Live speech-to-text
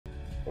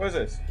What is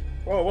this?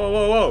 Whoa, whoa,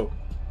 whoa, whoa.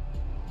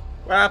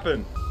 What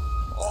happened?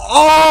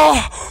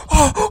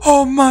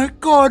 Oh my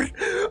god.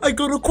 I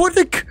got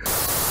aquatic.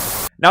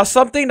 Now,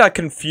 something that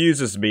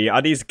confuses me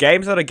are these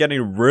games that are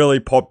getting really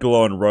popular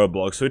on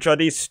Roblox, which are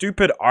these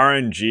stupid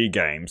RNG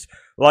games.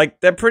 Like,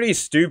 they're pretty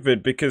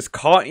stupid because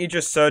can't you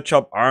just search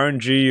up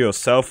RNG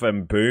yourself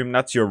and boom,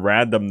 that's your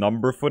random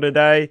number for the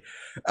day?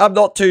 I'm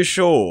not too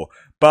sure.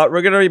 But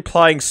we're going to be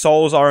playing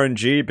Souls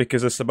RNG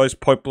because it's the most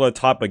popular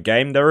type of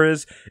game there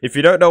is. If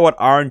you don't know what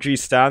RNG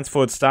stands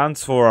for, it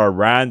stands for a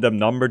random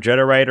number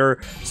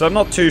generator. So I'm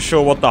not too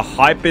sure what the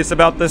hype is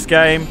about this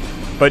game.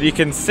 But you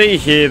can see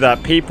here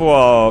that people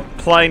are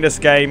playing this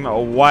game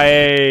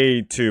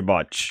way too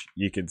much,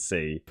 you can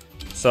see.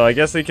 So I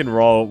guess we can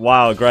roll.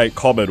 Wow, great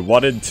comment.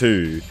 1 in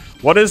 2.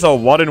 What is a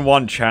 1 in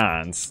 1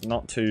 chance?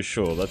 Not too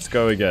sure. Let's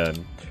go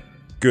again.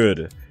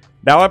 Good.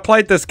 Now, I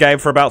played this game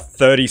for about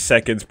 30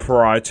 seconds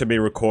prior to me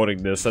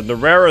recording this, and the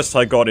rarest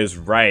I got is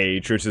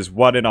Rage, which is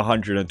 1 in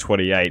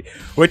 128,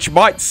 which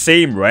might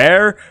seem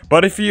rare,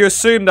 but if you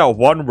assume that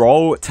one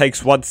roll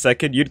takes 1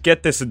 second, you'd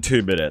get this in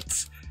 2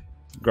 minutes.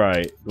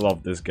 Great.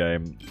 Love this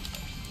game.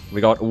 We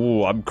got,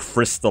 ooh, I'm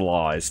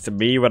crystallized. To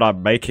me, when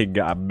I'm making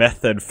a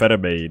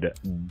methamphetamine,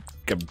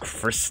 I'm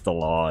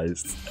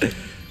crystallized.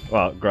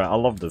 Well, great. I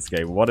love this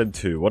game. 1 in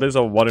 2. What is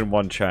a 1 in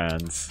 1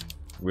 chance?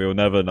 We'll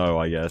never know,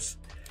 I guess.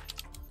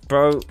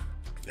 Bro,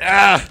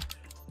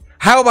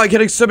 how am I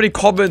getting so many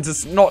comments?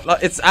 It's not,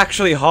 it's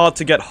actually hard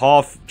to get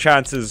half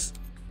chances,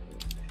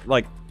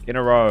 like, in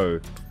a row.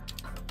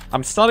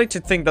 I'm starting to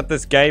think that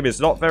this game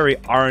is not very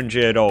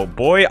RNG at all.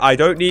 Boy, I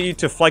don't need you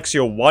to flex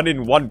your 1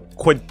 in 1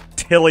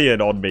 quintillion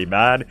on me,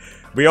 man.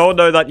 We all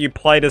know that you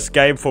play this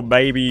game for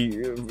maybe,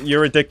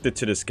 you're addicted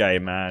to this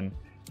game, man.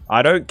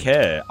 I don't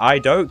care. I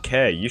don't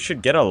care. You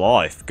should get a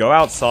life. Go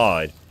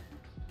outside.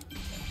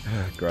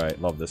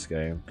 Great, love this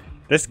game.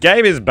 This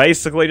game is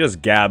basically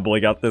just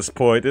gambling at this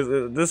point.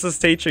 This is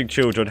teaching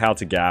children how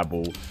to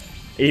gamble.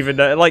 Even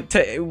though, like,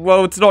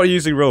 well, it's not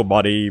using real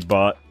money,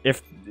 but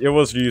if it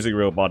was using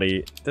real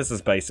money, this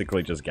is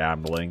basically just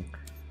gambling.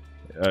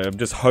 I'm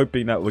just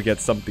hoping that we get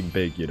something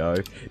big, you know?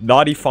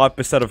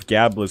 95% of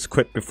gamblers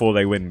quit before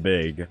they win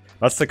big.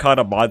 That's the kind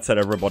of mindset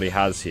everybody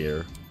has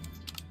here.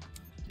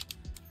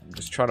 I'm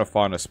just trying to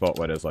find a spot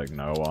where there's, like,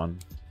 no one.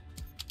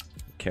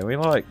 Can we,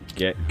 like,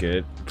 get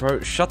good?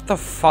 Bro, shut the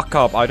fuck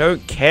up. I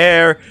don't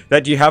care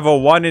that you have a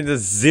 1 in a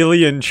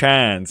zillion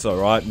chance,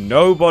 alright?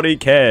 Nobody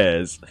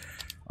cares.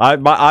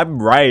 I'm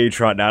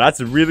rage right now.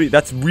 That's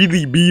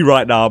really me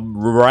right now. I'm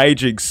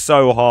raging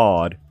so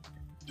hard.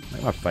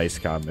 Make my face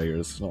cam bigger.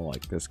 It's not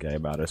like this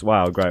game matters.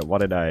 Wow, great.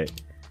 1 in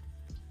 8.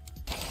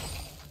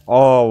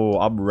 Oh,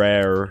 I'm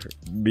rare.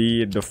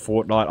 Me in the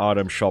Fortnite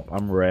item shop,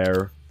 I'm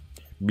rare.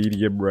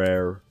 Medium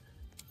rare.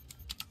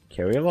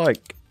 Can we,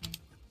 like...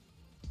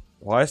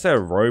 Why is there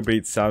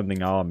Robeat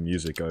sounding arm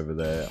music over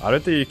there? I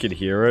don't think you can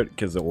hear it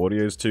because the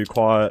audio is too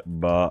quiet,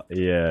 but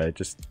yeah,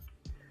 just...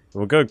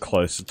 We'll go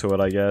closer to it,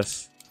 I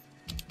guess.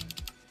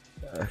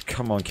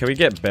 Come on, can we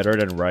get better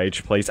than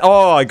Rage, please?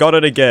 Oh, I got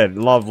it again!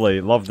 Lovely.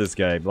 Love this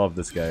game. Love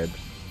this game.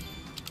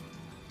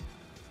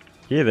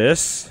 Hear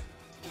this?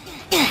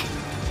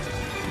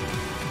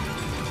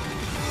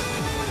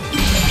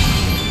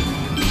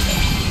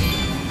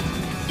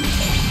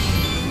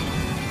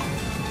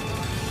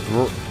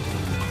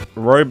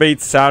 Robeat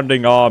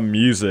sounding arm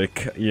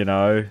music, you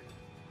know.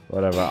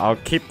 Whatever. I'll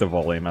keep the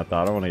volume at that.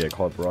 I don't want to get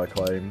copyright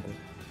claimed.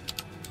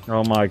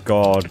 Oh my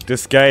god.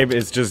 This game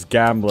is just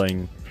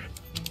gambling.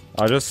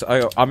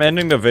 I'm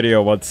ending the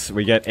video once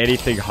we get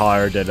anything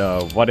higher than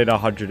 1 in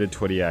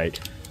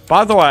 128.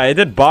 By the way, I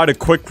did buy the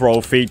quick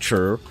roll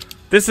feature.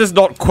 This is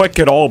not quick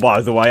at all,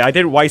 by the way. I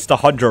didn't waste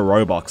 100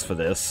 Robux for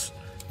this.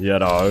 You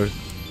know.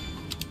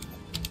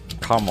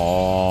 Come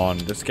on.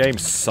 This game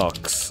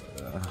sucks.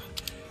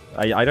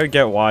 I don't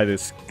get why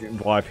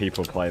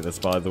people play this,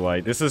 by the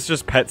way. This is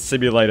just Pet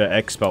Simulator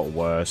X, but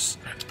worse.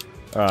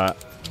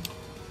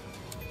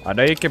 I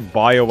know you can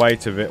buy your way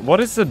to it.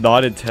 What is the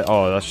 9 in 10?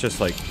 Oh, that's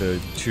just like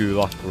the 2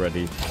 luck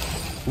already.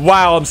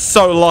 Wow, I'm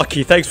so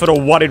lucky. Thanks for the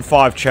 1 in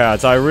 5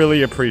 chance. I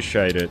really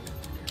appreciate it.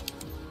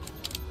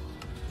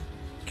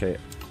 Okay.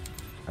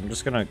 I'm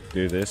just gonna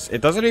do this.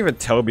 It doesn't even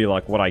tell me,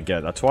 like, what I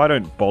get. That's why I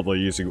don't bother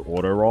using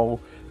auto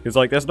roll. Because,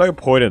 like, there's no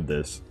point in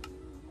this.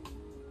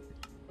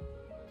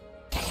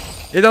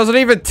 It doesn't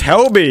even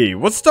tell me!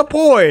 What's the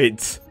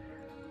point?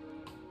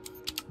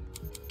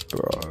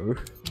 Bro.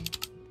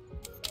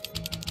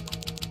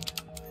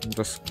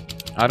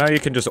 I know you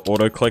can just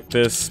auto-click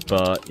this,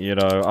 but, you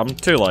know, I'm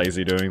too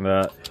lazy doing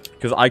that.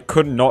 Because I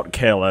could not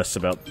care less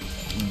about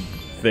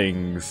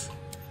things.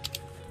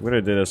 I'm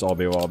gonna do this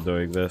Obby while I'm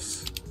doing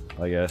this,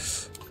 I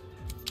guess.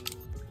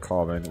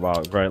 Comment.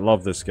 Wow, great.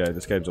 Love this game.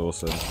 This game's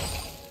awesome.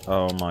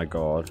 Oh my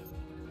god.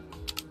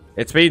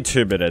 It's been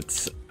 2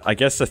 minutes. I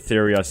guess the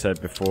theory I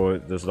said before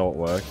does not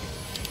work.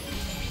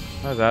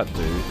 How does that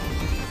do?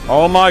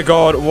 Oh my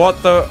god,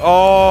 what the...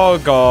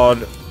 Oh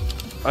god.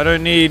 I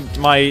don't need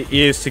my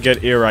ears to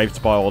get ear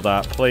raped by all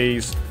that,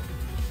 please.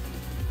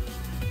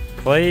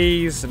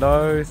 Please,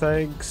 no,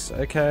 thanks.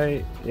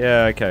 Okay.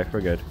 Yeah, okay,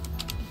 we're good.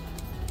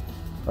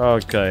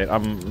 Okay,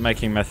 I'm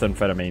making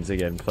methamphetamines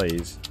again,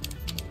 please.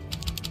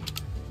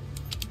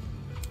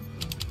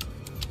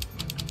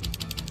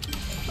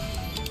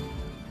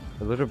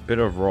 A little bit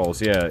of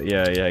rolls.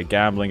 Yeah.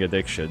 Gambling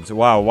addictions.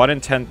 Wow, 1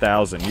 in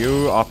 10,000.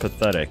 You are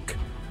pathetic.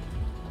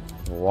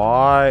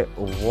 Why?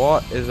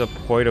 What is the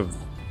point of...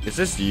 Is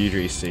this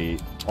UGC?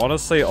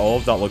 Honestly, all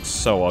of that looks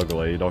so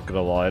ugly, not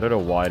gonna lie. I don't know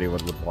why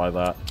anyone would buy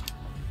that.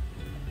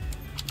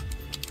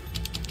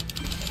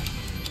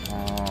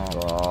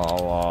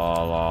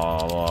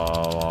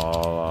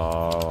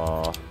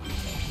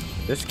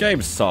 This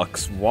game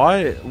sucks.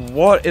 Why?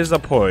 What is the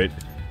point?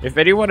 If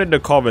anyone in the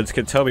comments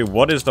can tell me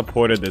what is the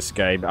point of this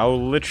game, I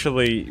will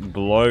literally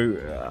blow...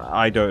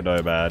 I don't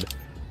know, man.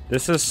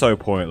 This is so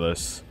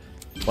pointless.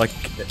 Like,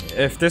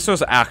 if this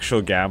was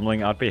actual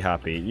gambling, I'd be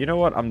happy. You know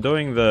what? I'm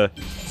doing the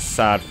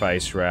sad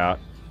face route.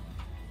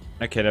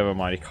 Okay, never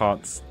mind. You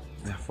can't...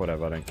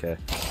 Whatever, I don't care.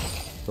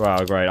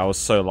 Wow, great. I was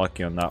so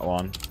lucky on that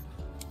one.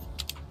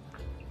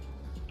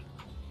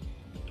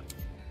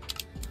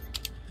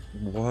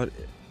 What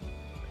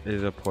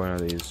is the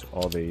point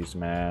of these,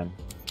 man?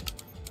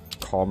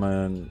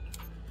 Common.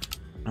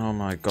 Oh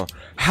my god.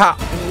 How?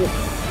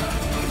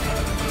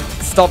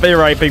 Stop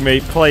raping me,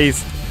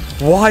 please.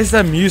 Why is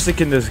there music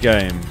in this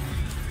game?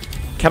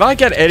 Can I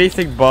get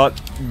anything but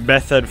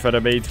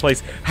methamphetamines,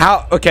 please?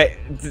 How? Okay,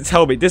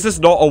 tell me. This is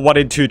not a 1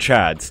 in 2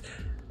 chance.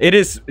 It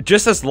is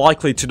just as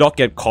likely to not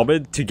get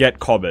common to get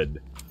common.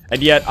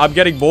 And yet, I'm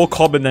getting more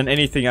common than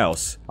anything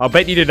else. I'll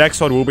bet you the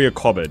next one will be a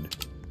common.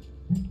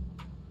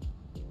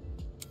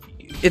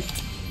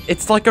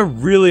 It's like a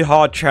really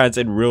hard chance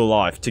in real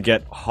life to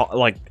get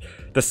like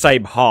the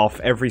same half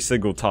every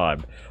single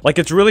time. Like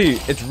it's really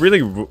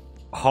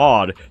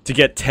hard to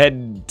get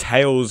 10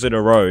 tails in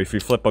a row if you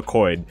flip a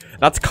coin.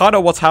 That's kind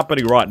of what's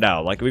happening right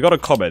now. Like we got a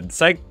common.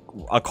 Say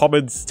a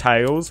common's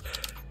tails.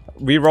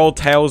 We roll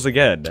tails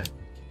again.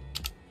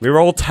 We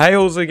roll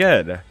tails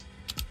again.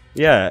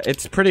 Yeah,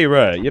 it's pretty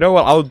rare. You know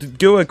what? I'll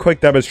do a quick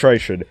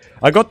demonstration.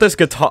 I got this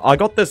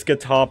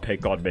guitar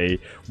pick on me.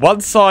 One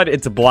side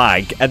it's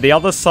blank, and the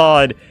other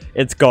side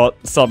it's got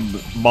some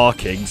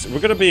markings.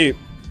 We're gonna be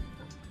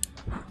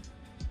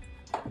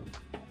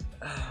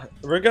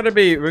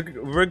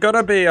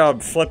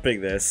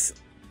flipping this.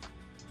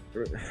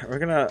 We're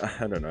gonna...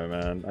 I don't know,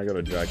 man. I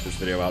gotta drag this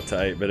video out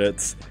to 8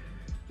 minutes.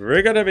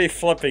 We're gonna be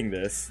flipping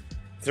this.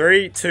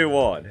 3, 2,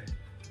 1.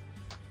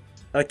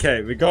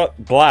 Okay, we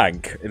got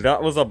blank.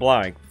 That was a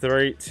blank.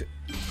 3, 2...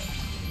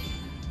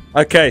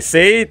 Okay,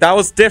 see? That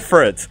was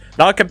different.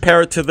 Now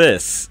compare it to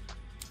this.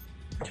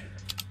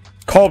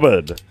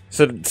 Common.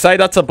 So, say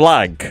that's a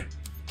blank.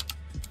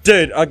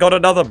 Dude, I got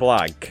another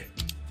blank.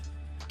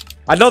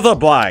 Another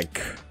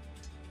blank.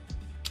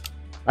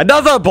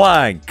 Another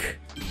blank.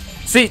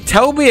 See,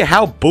 tell me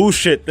how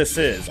bullshit this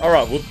is.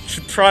 Alright, we'll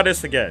try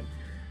this again.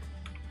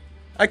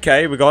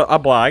 Okay, we got a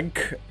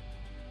blank.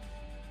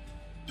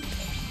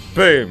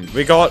 Boom,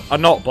 we got a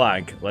not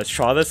blank. Let's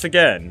try this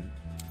again.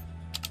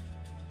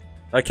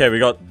 Okay, we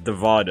got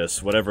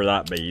dividus, whatever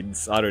that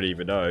means. I don't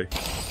even know.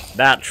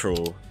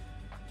 Natural.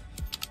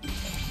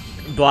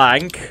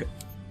 Blank.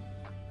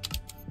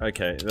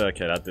 Okay,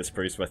 that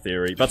disproves my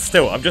theory. But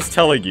still, I'm just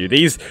telling you,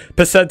 these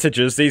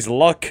percentages, these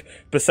luck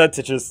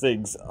percentages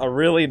things are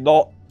really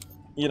not,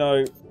 you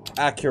know,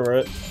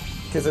 accurate.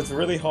 Because it's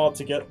really hard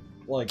to get,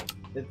 like,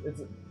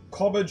 it's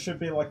common should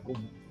be like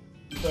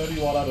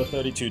 31 out of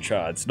 32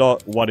 charts,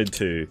 not 1 in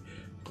 2.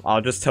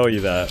 I'll just tell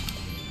you that.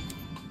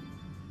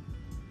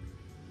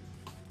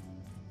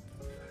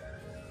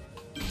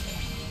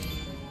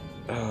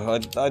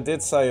 I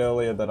did say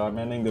earlier that I'm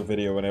ending the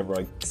video whenever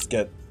I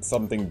get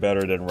something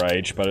better than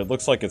rage, but it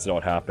looks like it's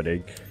not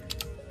happening.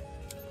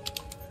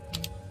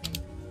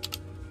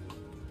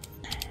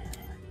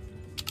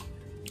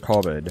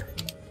 Common.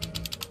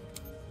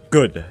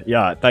 Good.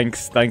 Yeah,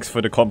 thanks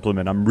for the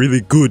compliment. I'm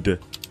really good.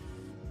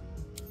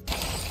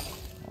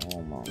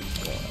 Oh my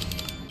god.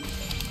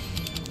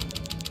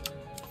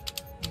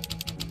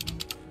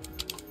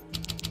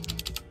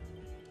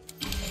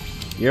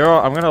 You know,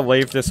 I'm gonna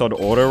leave this on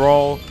auto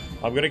roll.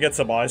 I'm gonna get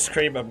some ice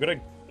cream. I'm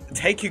gonna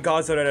take you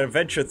guys on an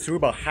adventure through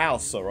my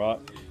house, alright?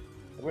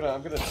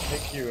 I'm gonna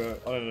take you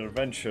on an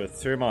adventure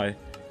through my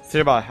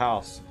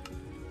house.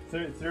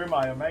 Through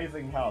my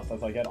amazing house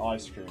as I get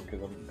ice cream,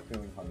 because I'm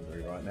feeling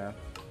hungry right now.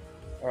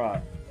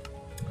 Alright.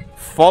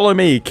 Follow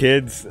me,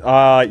 kids.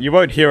 You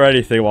won't hear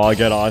anything while I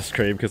get ice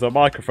cream, because the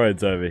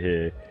microphone's over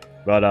here.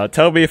 But,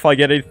 tell me if I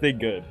get anything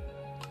good.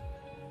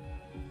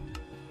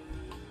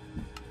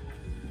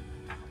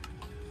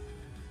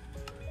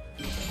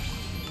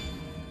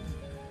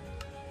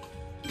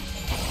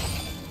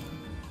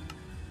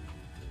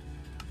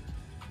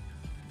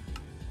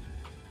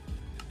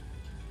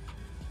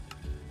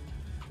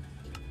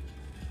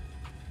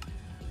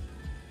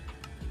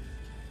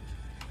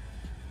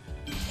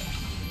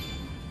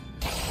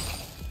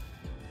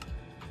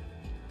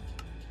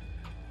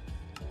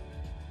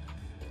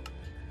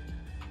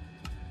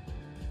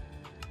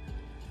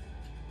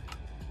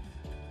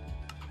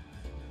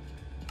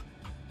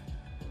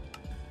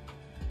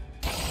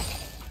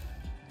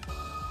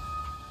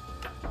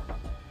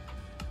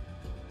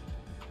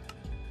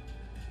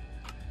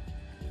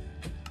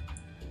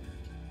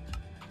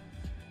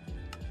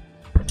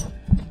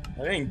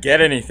 I didn't get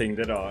anything,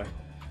 did I?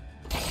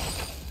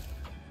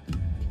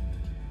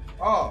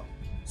 Oh,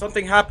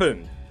 something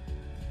happened.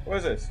 What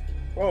is this?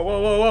 Whoa,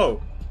 whoa, whoa,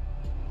 whoa.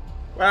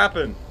 What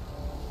happened?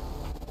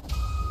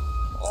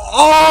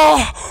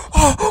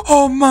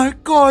 Oh my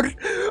god!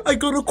 I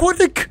got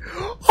aquatic!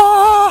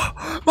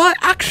 Oh, my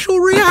actual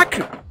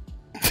reaction!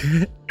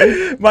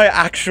 My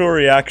actual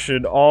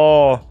reaction.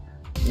 Oh.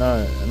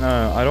 No,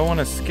 no, I don't want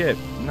to skip.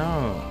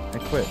 No, I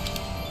quit.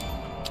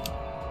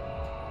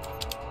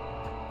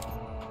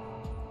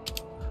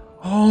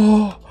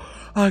 Oh,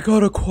 I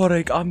got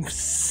aquatic. I'm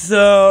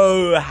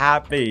so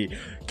happy.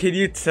 Can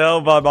you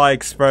tell by my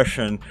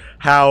expression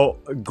how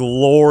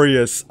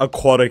glorious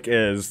aquatic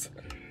is?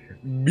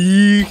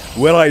 Me,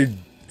 when I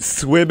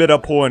swim in a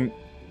pond.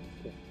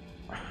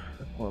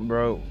 Come on,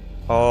 bro.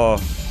 Oh,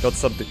 got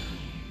something.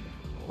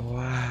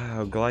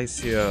 Wow,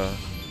 glacier.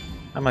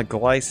 I'm a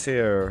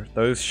glacier.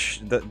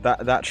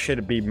 That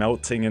should be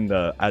melting in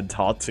the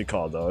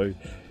Antarctica, though.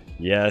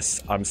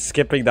 Yes, I'm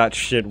skipping that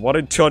shit. 1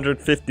 in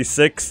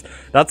 256?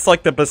 That's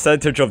like the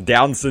percentage of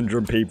Down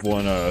syndrome people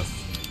on Earth.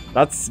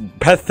 That's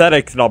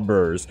pathetic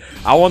numbers.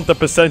 I want the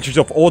percentage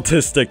of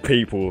autistic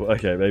people.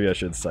 Okay, maybe I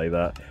should say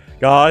that.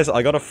 Guys,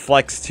 I gotta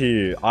flex to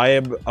you. I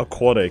am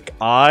aquatic.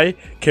 I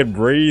can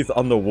breathe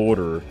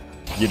underwater.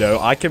 You know,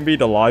 I can be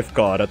the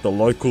lifeguard at the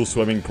local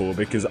swimming pool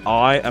because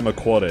I am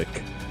aquatic.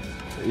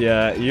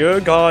 Yeah, you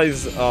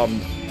guys,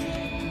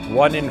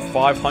 1 in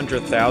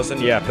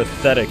 500,000? Yeah,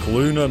 pathetic.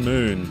 Lunar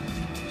moon.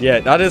 Yeah,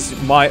 that is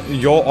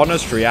your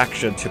honest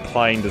reaction to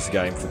playing this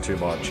game for too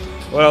much.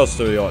 What else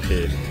do we got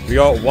here? We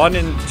got 1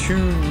 in 2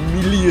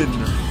 million.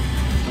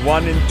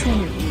 1 in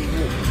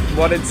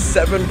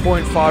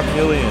 7.5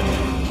 million.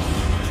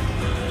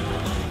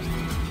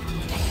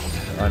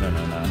 I don't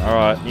know, man.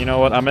 Alright, you know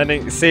what? I'm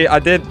ending. See, I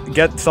did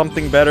get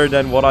something better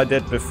than what I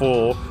did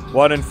before.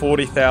 1 in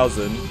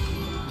 40,000.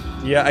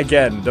 Yeah,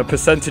 again, the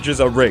percentages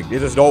are rigged.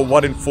 It is not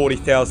 1 in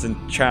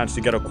 40,000 chance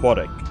to get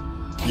aquatic.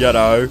 You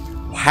know?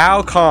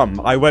 How come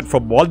I went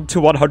from 1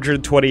 to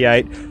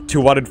 128 to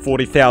 1 in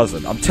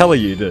 40,000? I'm telling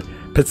you,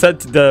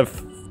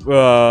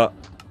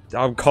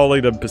 I'm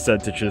calling them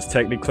percentages.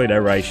 Technically,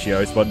 they're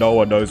ratios, but no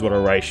one knows what a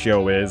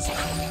ratio is.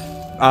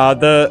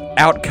 The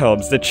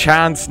outcomes, the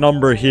chance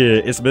number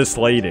here is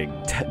misleading.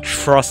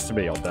 Trust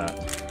me on that.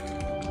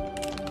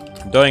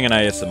 I'm doing an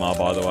ASMR,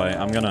 by the way.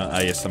 I'm gonna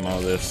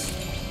ASMR this.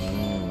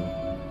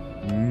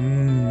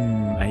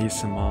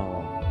 ASMR.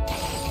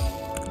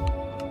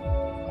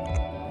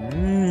 I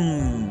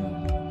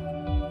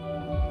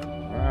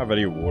don't have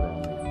any water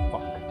on me.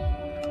 Fuck.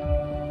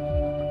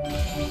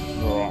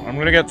 Oh, I'm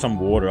gonna get some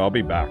water. I'll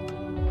be back.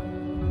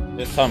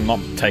 This time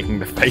I'm not taking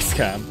the face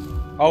cam.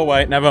 Oh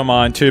wait, never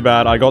mind. Too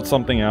bad. I got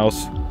something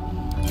else.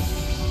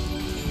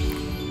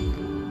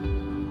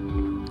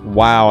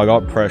 Wow, I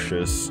got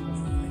precious.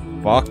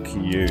 Fuck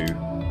you.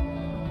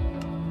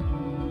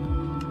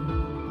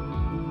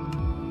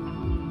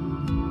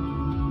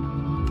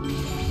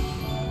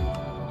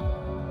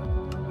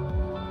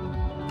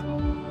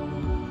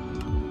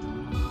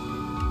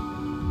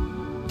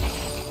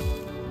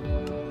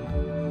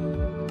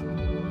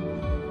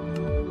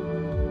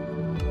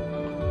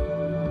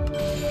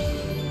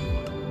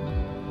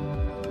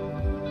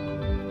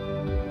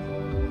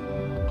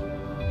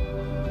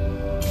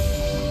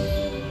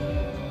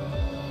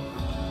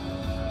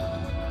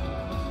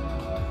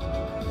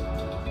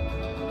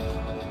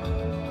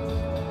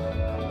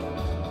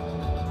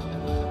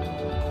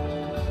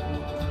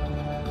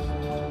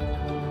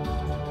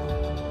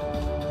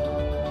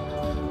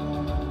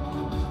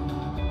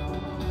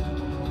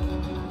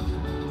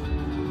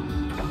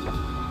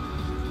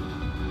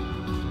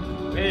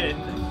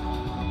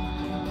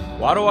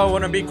 Why do I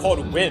want to be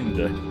called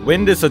Wind?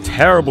 Wind is a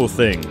terrible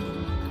thing.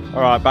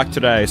 Alright, back to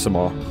the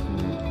ASMR.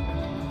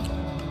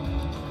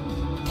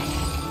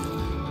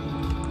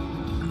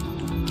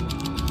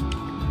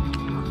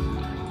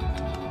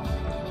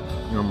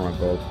 Oh my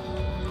god.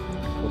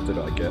 What did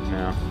I get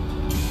now?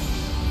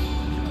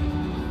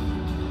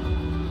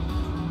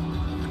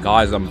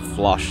 Guys, I'm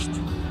flushed.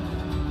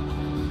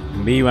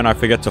 Me when I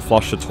forget to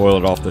flush the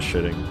toilet after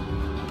shitting.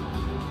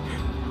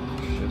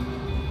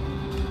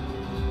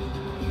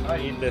 I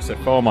eat this, it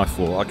fell on my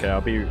floor. Okay,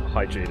 I'll be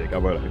hygienic. I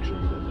won't actually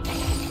eat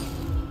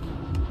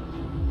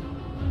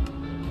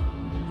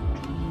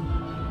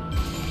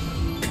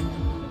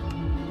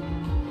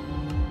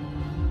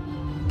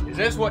it. Is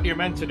this what you're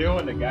meant to do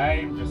in the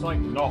game? Just like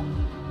not.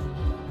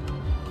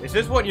 Is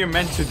this what you're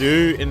meant to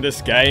do in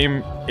this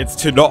game? It's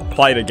to not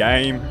play the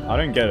game? I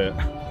don't get it.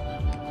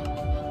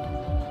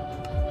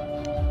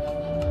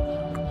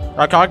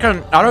 Like I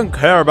don't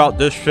care about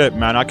this shit,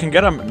 man. I can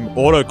get an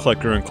auto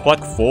clicker and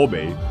click for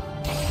me.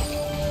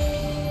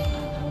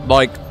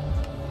 Like,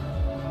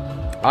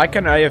 I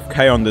can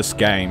AFK on this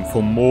game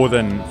for more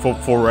than, for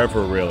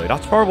forever really.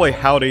 That's probably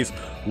how these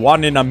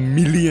 1 in a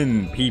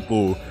million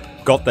people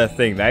got their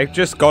thing. They've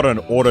just got an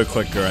auto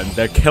clicker and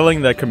they're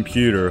killing their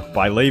computer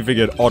by leaving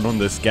it on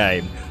this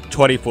game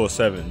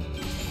 24/7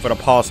 for the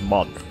past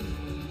month.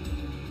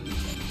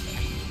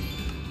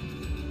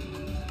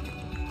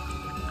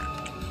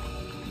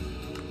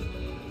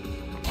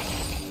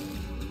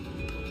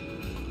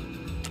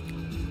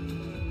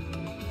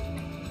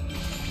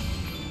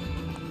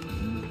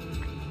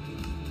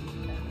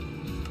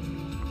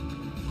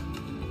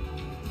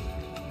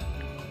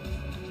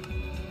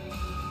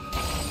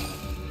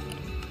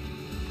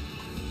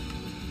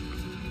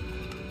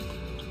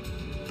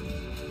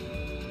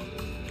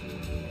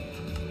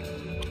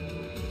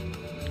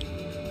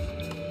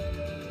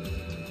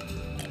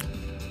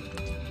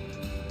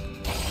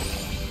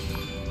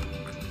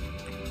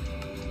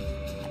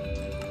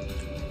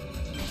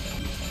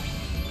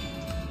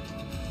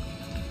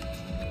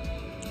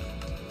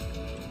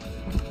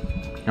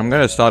 I'm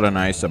gonna start an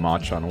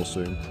ASMR channel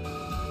soon.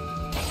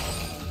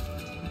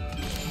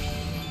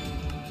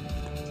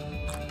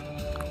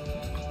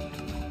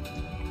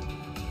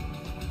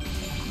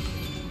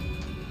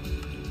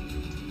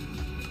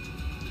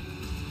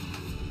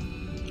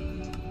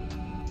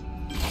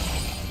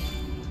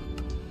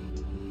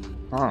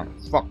 Oh,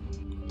 fuck.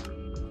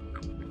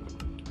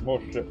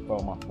 More shit fell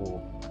on my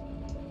floor.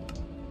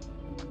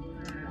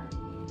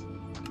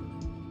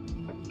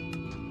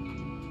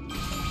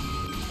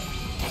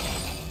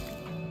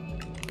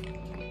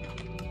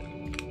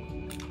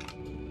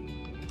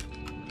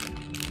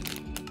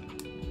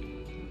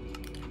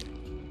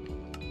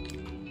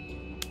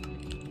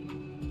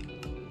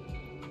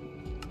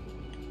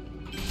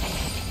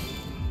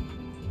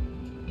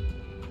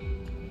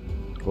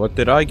 What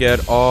did I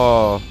get?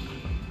 Oh,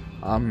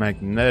 I'm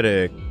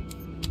magnetic.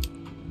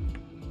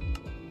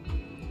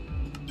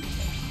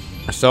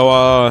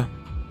 So,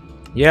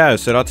 yeah,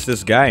 so that's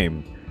this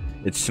game.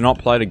 It's not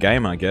played a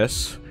game, I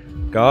guess.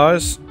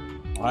 Guys,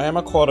 I am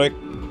aquatic.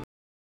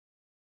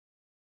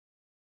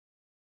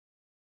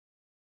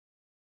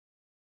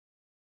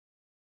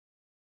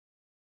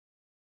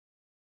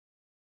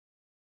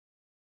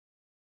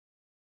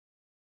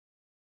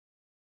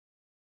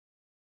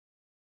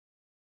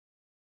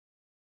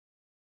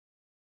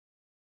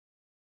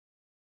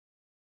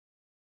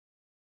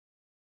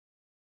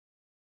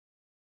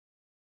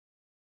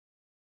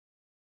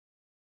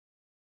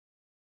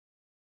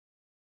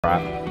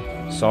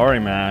 Crap. Sorry,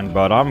 man,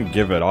 but I'm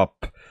give it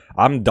up.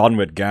 I'm done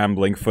with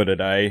gambling for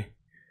today.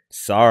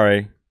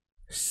 Sorry.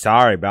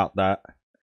 Sorry about that.